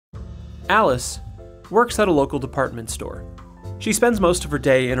Alice works at a local department store. She spends most of her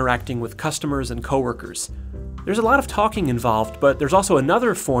day interacting with customers and coworkers. There's a lot of talking involved, but there's also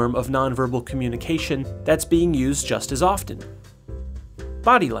another form of nonverbal communication that's being used just as often: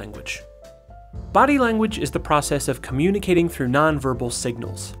 body language. Body language is the process of communicating through nonverbal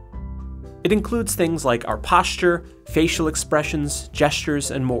signals. It includes things like our posture, facial expressions,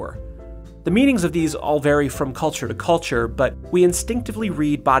 gestures, and more. The meanings of these all vary from culture to culture, but we instinctively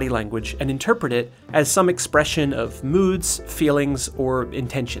read body language and interpret it as some expression of moods, feelings, or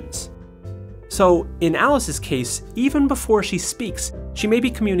intentions. So, in Alice's case, even before she speaks, she may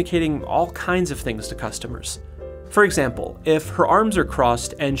be communicating all kinds of things to customers. For example, if her arms are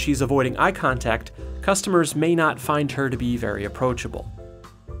crossed and she's avoiding eye contact, customers may not find her to be very approachable.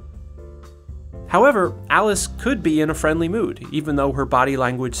 However, Alice could be in a friendly mood, even though her body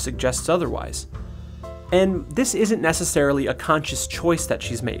language suggests otherwise. And this isn't necessarily a conscious choice that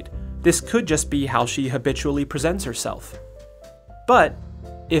she's made. This could just be how she habitually presents herself. But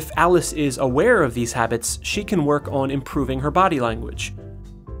if Alice is aware of these habits, she can work on improving her body language.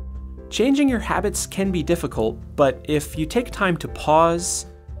 Changing your habits can be difficult, but if you take time to pause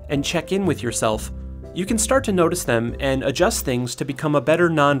and check in with yourself, you can start to notice them and adjust things to become a better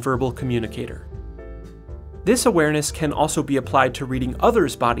nonverbal communicator. This awareness can also be applied to reading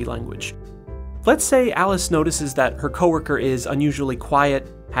others' body language. Let's say Alice notices that her coworker is unusually quiet,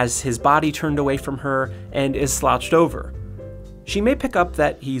 has his body turned away from her, and is slouched over. She may pick up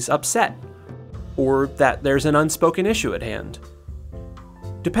that he's upset, or that there's an unspoken issue at hand.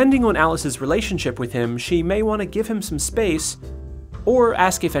 Depending on Alice's relationship with him, she may want to give him some space, or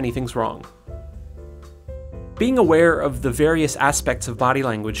ask if anything's wrong. Being aware of the various aspects of body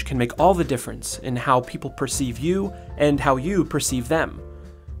language can make all the difference in how people perceive you and how you perceive them.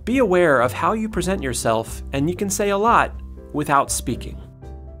 Be aware of how you present yourself, and you can say a lot without speaking.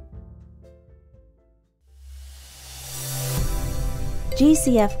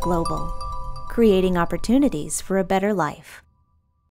 GCF Global, creating opportunities for a better life.